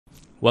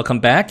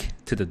Welcome back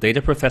to the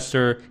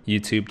DataProfessor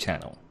YouTube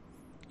channel.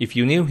 If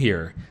you're new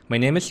here, my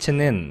name is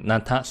Chanin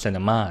Nanta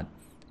Senamat,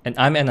 and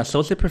I'm an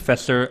associate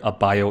professor of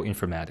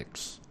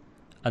bioinformatics.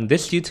 On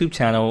this YouTube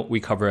channel, we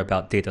cover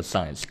about data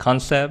science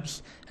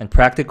concepts and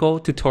practical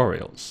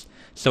tutorials.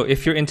 So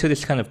if you're into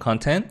this kind of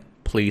content,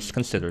 please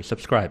consider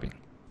subscribing.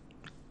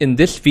 In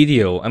this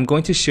video, I'm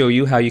going to show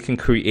you how you can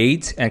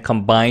create and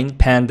combine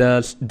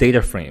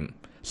pandas.DataFrame.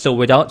 So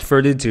without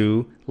further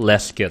ado,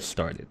 let's get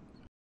started.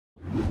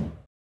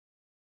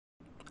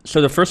 So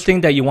the first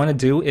thing that you want to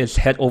do is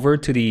head over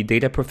to the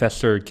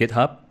DataProfessor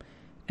GitHub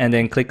and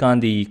then click on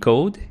the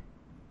code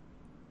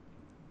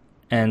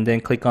and then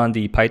click on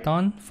the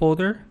Python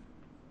folder.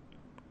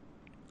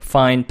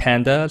 Find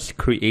pandas,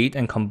 create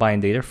and combine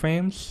data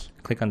frames.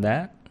 Click on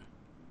that.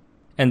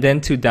 And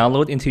then to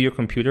download into your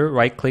computer,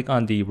 right click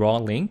on the raw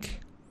link,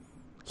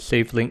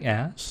 save link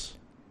as,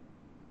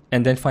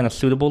 and then find a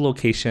suitable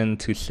location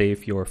to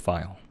save your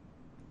file.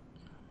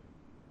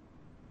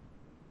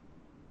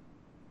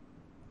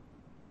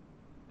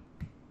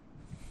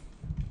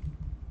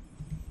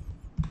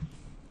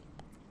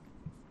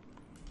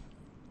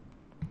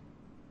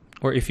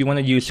 Or if you want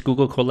to use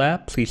Google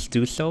Colab, please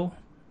do so.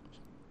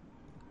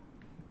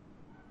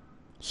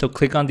 So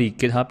click on the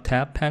GitHub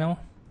tab panel.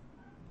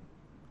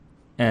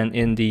 And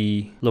in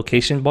the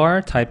location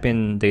bar, type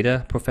in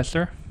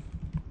DataProfessor.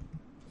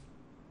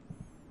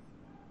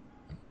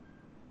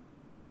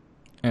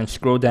 And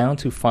scroll down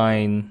to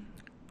find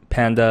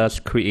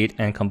pandas, create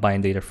and combine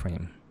data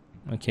frame.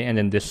 Okay, and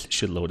then this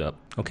should load up.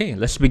 Okay,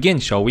 let's begin,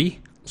 shall we?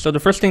 So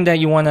the first thing that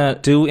you want to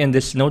do in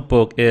this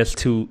notebook is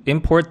to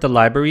import the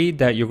library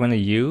that you're going to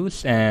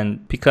use.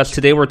 And because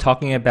today we're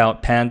talking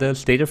about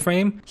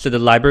pandas.DataFrame, so the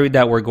library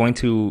that we're going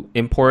to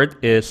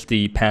import is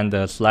the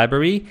pandas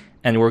library.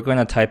 And we're going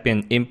to type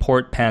in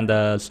import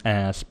pandas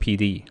as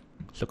pd.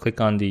 So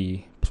click on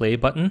the play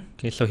button.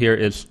 Okay, so here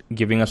is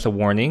giving us a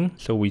warning.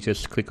 So we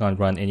just click on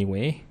run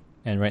anyway.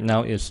 And right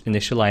now it's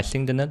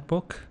initializing the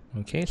notebook.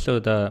 Okay, so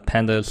the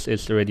pandas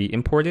is already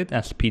imported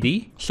as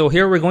pd. So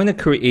here we're going to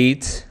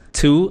create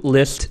two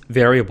list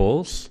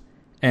variables.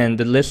 And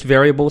the list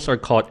variables are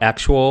called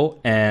actual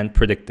and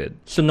predicted.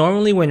 So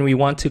normally when we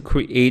want to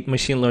create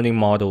machine learning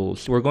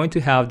models, we're going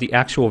to have the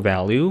actual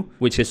value,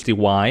 which is the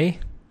y.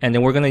 And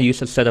then we're going to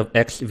use a set of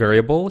x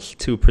variables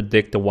to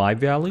predict the y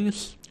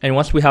values. And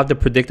once we have the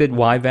predicted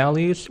y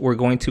values, we're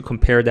going to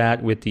compare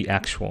that with the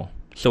actual.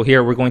 So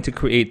here we're going to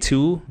create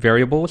two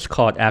variables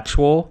called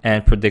actual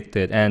and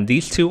predicted. And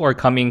these two are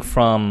coming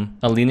from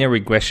a linear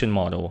regression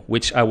model,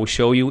 which I will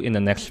show you in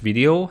the next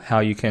video, how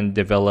you can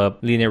develop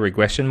linear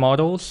regression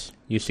models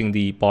using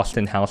the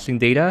Boston housing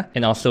data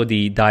and also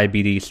the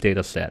diabetes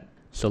data set.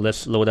 So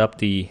let's load up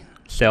the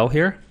cell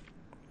here.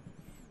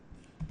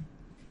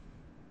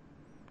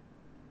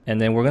 And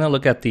then we're going to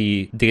look at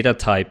the data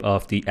type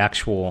of the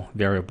actual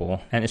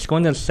variable. And it's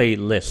going to say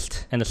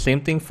list. And the same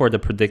thing for the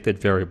predicted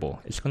variable.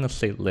 It's going to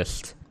say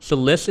list. So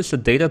list is a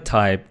data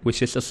type,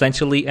 which is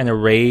essentially an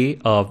array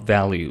of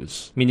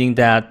values. Meaning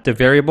that the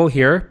variable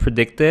here,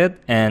 predicted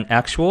and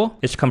actual,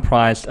 is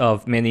comprised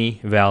of many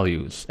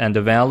values. And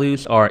the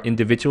values are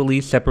individually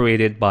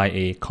separated by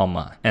a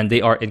comma. And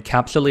they are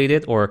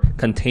encapsulated or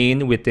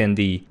contained within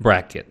the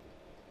bracket.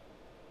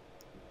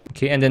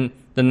 Okay, and then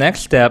the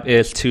next step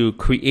is to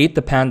create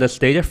the pandas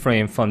data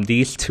frame from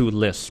these two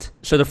lists.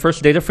 So the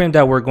first data frame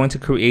that we're going to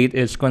create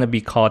is going to be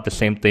called the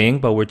same thing,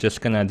 but we're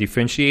just going to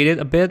differentiate it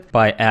a bit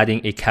by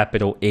adding a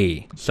capital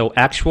A. So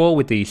actual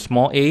with the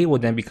small a will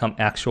then become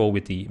actual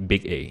with the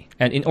big A.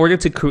 And in order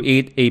to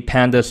create a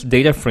pandas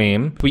data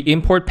frame, we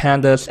import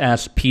pandas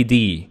as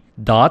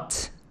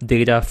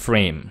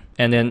pd.DataFrame.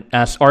 And then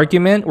as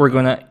argument, we're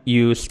going to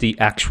use the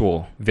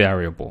actual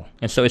variable.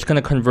 And so it's going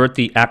to convert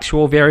the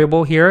actual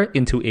variable here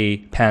into a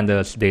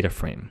pandas data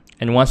frame.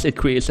 And once it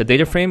creates a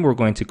data frame, we're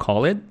going to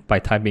call it by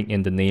typing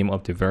in the name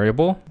of the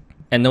variable.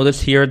 And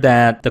notice here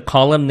that the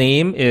column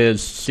name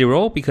is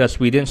 0 because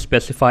we didn't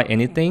specify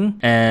anything.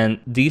 And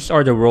these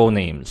are the row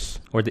names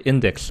or the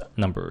index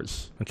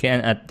numbers. Okay,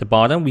 and at the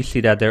bottom, we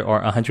see that there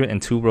are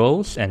 102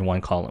 rows and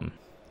 1 column.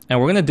 And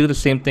we're going to do the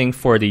same thing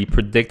for the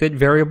predicted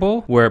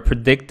variable, where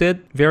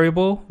predicted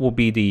variable will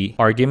be the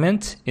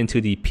argument into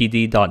the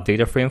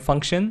pd.DataFrame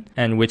function,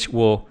 and which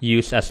we'll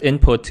use as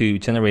input to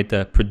generate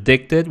the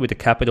predicted with a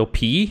capital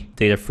P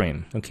data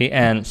frame. Okay,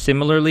 and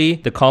similarly,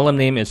 the column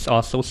name is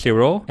also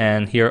 0,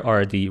 and here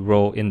are the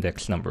row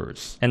index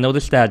numbers. And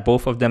notice that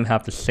both of them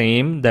have the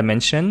same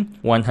dimension,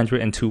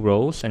 102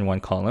 rows and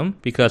 1 column,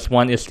 because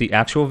one is the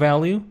actual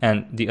value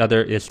and the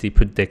other is the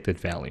predicted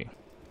value.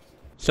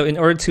 So in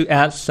order to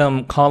add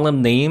some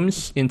column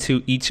names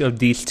into each of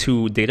these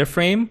two data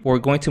frame, we're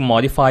going to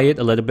modify it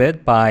a little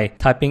bit by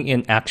typing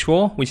in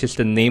actual, which is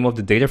the name of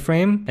the data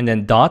frame, and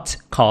then dot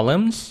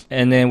columns.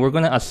 And then we're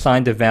going to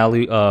assign the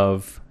value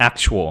of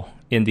actual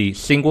in the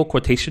single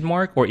quotation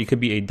mark, or it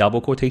could be a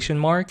double quotation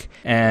mark,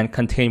 and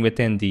contained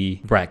within the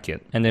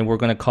bracket. And then we're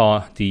going to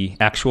call the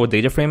actual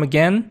data frame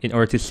again in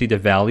order to see the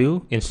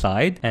value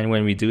inside. And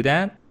when we do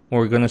that,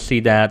 we're going to see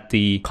that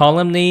the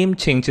column name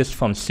changes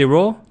from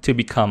 0 to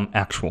become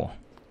actual.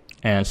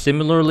 And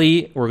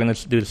similarly, we're going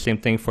to do the same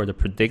thing for the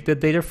predicted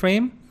data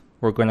frame.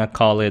 We're going to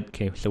call it,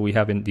 okay, so we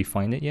haven't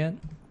defined it yet.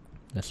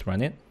 Let's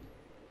run it.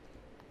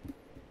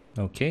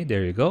 Okay,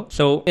 there you go.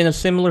 So in a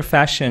similar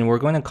fashion, we're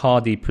going to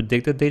call the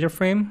predicted data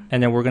frame,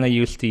 and then we're going to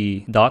use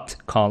the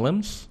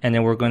 .columns, and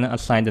then we're going to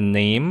assign the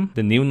name,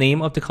 the new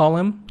name of the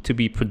column to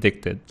be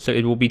predicted. So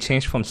it will be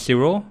changed from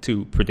 0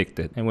 to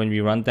predicted. And when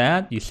we run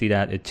that, you see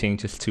that it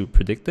changes to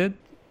predicted.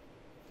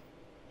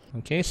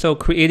 Okay, so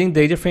creating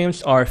data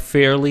frames are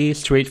fairly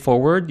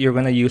straightforward. You're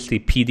going to use the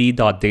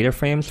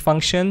pd.DataFrames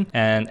function,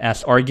 and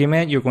as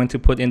argument, you're going to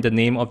put in the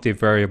name of the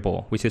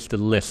variable, which is the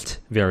list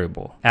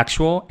variable,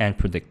 actual and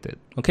predicted.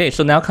 Okay,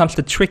 so now comes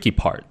the tricky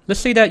part.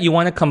 Let's say that you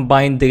want to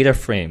combine data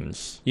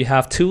frames. You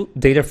have two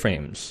data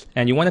frames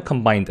and you want to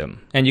combine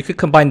them. And you could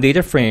combine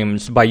data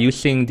frames by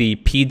using the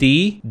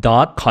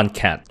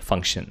pd.concat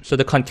function. So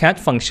the concat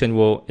function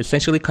will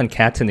essentially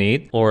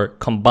concatenate or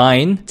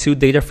combine two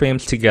data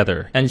frames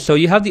together. And so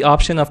you have the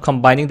option of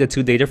combining the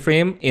two data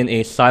frame in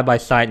a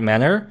side-by-side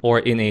manner or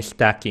in a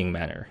stacking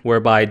manner,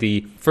 whereby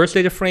the first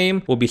data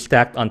frame will be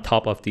stacked on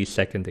top of the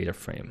second data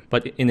frame.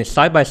 But in a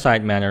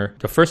side-by-side manner,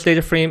 the first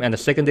data frame and the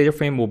second data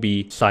frame will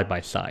be side by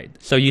side.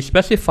 So you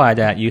specify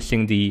that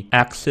using the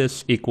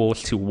axis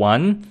equals to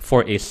 1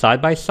 for a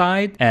side by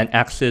side and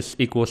axis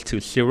equals to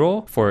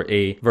 0 for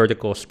a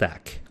vertical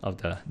stack of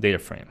the data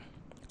frame.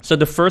 So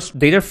the first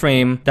data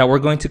frame that we're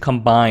going to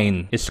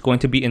combine is going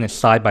to be in a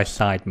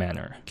side-by-side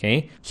manner,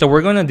 okay? So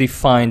we're going to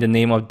define the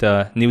name of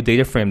the new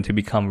data frame to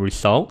become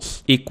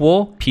results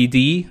equal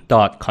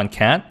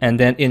pd.concat, and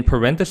then in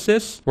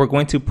parentheses, we're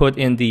going to put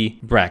in the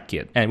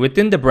bracket. And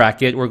within the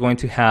bracket, we're going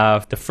to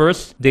have the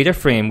first data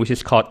frame, which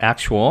is called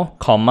actual,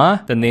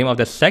 comma, the name of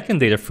the second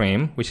data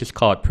frame, which is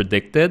called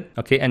predicted,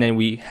 okay? And then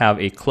we have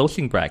a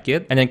closing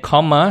bracket, and then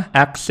comma,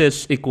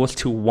 axis equals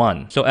to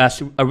 1. So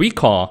as a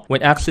recall,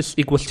 when axis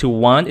equals to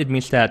 1, it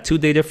means that two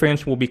data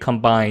frames will be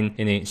combined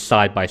in a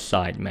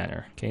side-by-side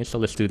manner. Okay, so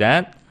let's do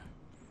that.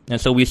 And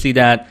so we see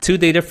that two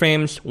data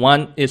frames,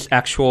 one is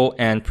actual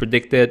and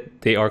predicted,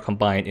 they are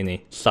combined in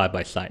a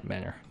side-by-side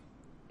manner.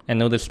 And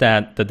notice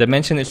that the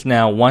dimension is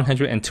now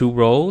 102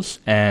 rows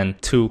and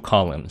 2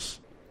 columns.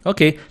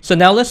 Okay, so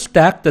now let's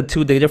stack the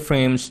two data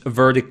frames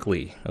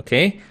vertically,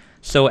 okay?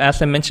 So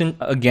as I mentioned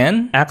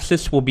again,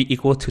 axis will be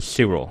equal to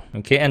 0.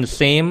 Okay, and the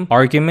same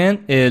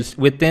argument is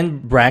within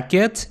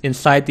bracket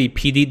inside the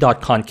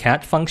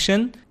pd.concat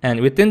function.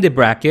 And within the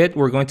bracket,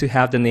 we're going to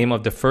have the name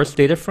of the first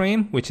data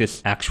frame, which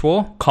is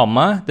actual,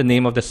 comma, the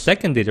name of the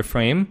second data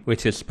frame,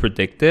 which is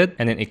predicted,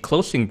 and then a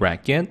closing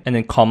bracket, and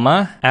then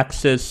comma,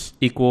 axis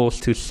equals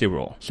to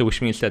 0. So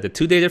which means that the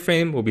two data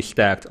frame will be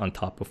stacked on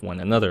top of one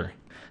another.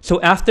 So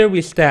after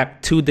we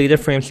stack two data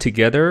frames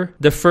together,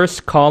 the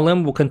first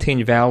column will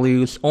contain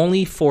values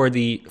only for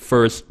the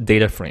first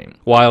data frame,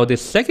 while the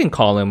second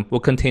column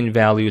will contain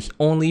values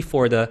only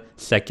for the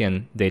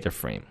second data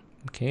frame.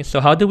 Okay,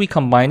 so how do we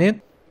combine it?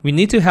 We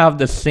need to have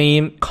the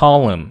same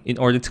column in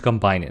order to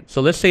combine it.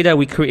 So let's say that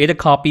we create a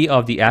copy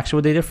of the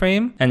actual data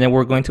frame, and then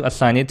we're going to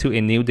assign it to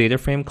a new data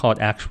frame called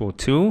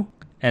actual2.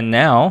 And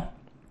now,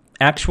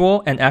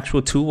 actual and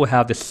actual2 will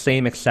have the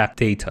same exact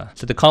data.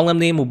 So the column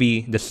name will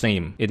be the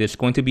same. It is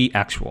going to be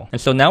actual.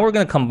 And so now we're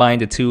going to combine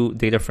the two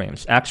data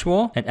frames,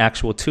 actual and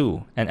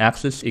actual2, and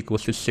axis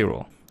equals to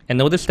 0. And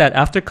notice that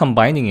after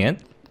combining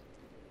it,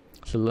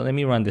 so let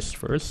me run this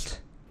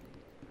first.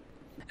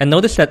 And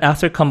notice that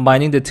after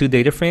combining the two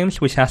data frames,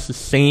 which has the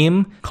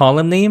same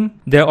column name,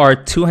 there are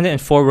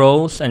 204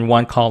 rows and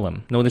 1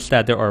 column. Notice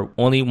that there are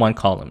only 1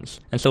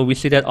 columns. And so we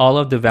see that all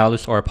of the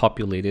values are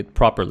populated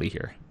properly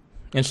here.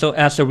 And so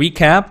as a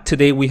recap,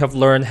 today we have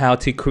learned how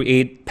to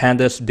create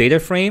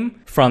pandas.DataFrame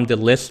from the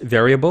list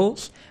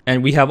variables.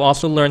 And we have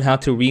also learned how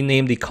to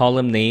rename the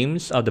column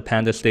names of the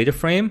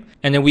pandas.DataFrame.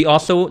 And then we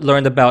also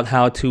learned about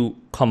how to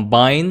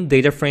combine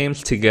data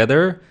frames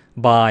together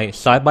by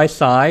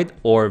side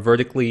or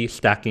vertically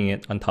stacking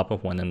it on top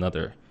of one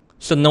another.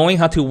 So knowing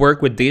how to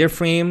work with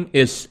DataFrame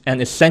is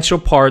an essential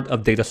part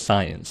of data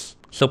science.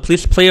 So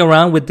please play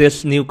around with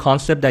this new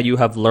concept that you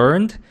have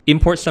learned,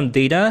 import some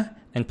data,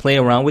 and play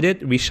around with it,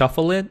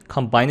 reshuffle it,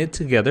 combine it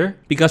together,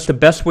 because the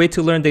best way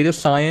to learn data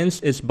science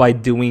is by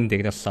doing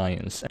data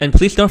science. And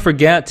please don't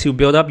forget to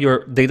build up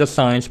your data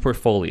science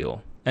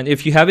portfolio. And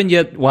if you haven't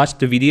yet watched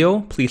the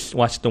video, please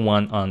watch the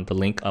one on the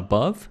link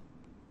above.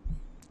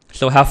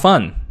 So have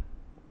fun.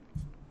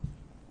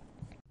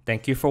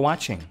 Thank you for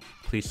watching.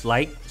 Please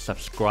like,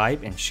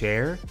 subscribe, and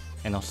share,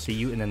 and I'll see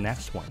you in the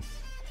next one.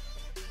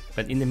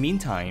 But in the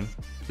meantime,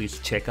 please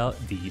check out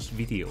these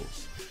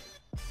videos.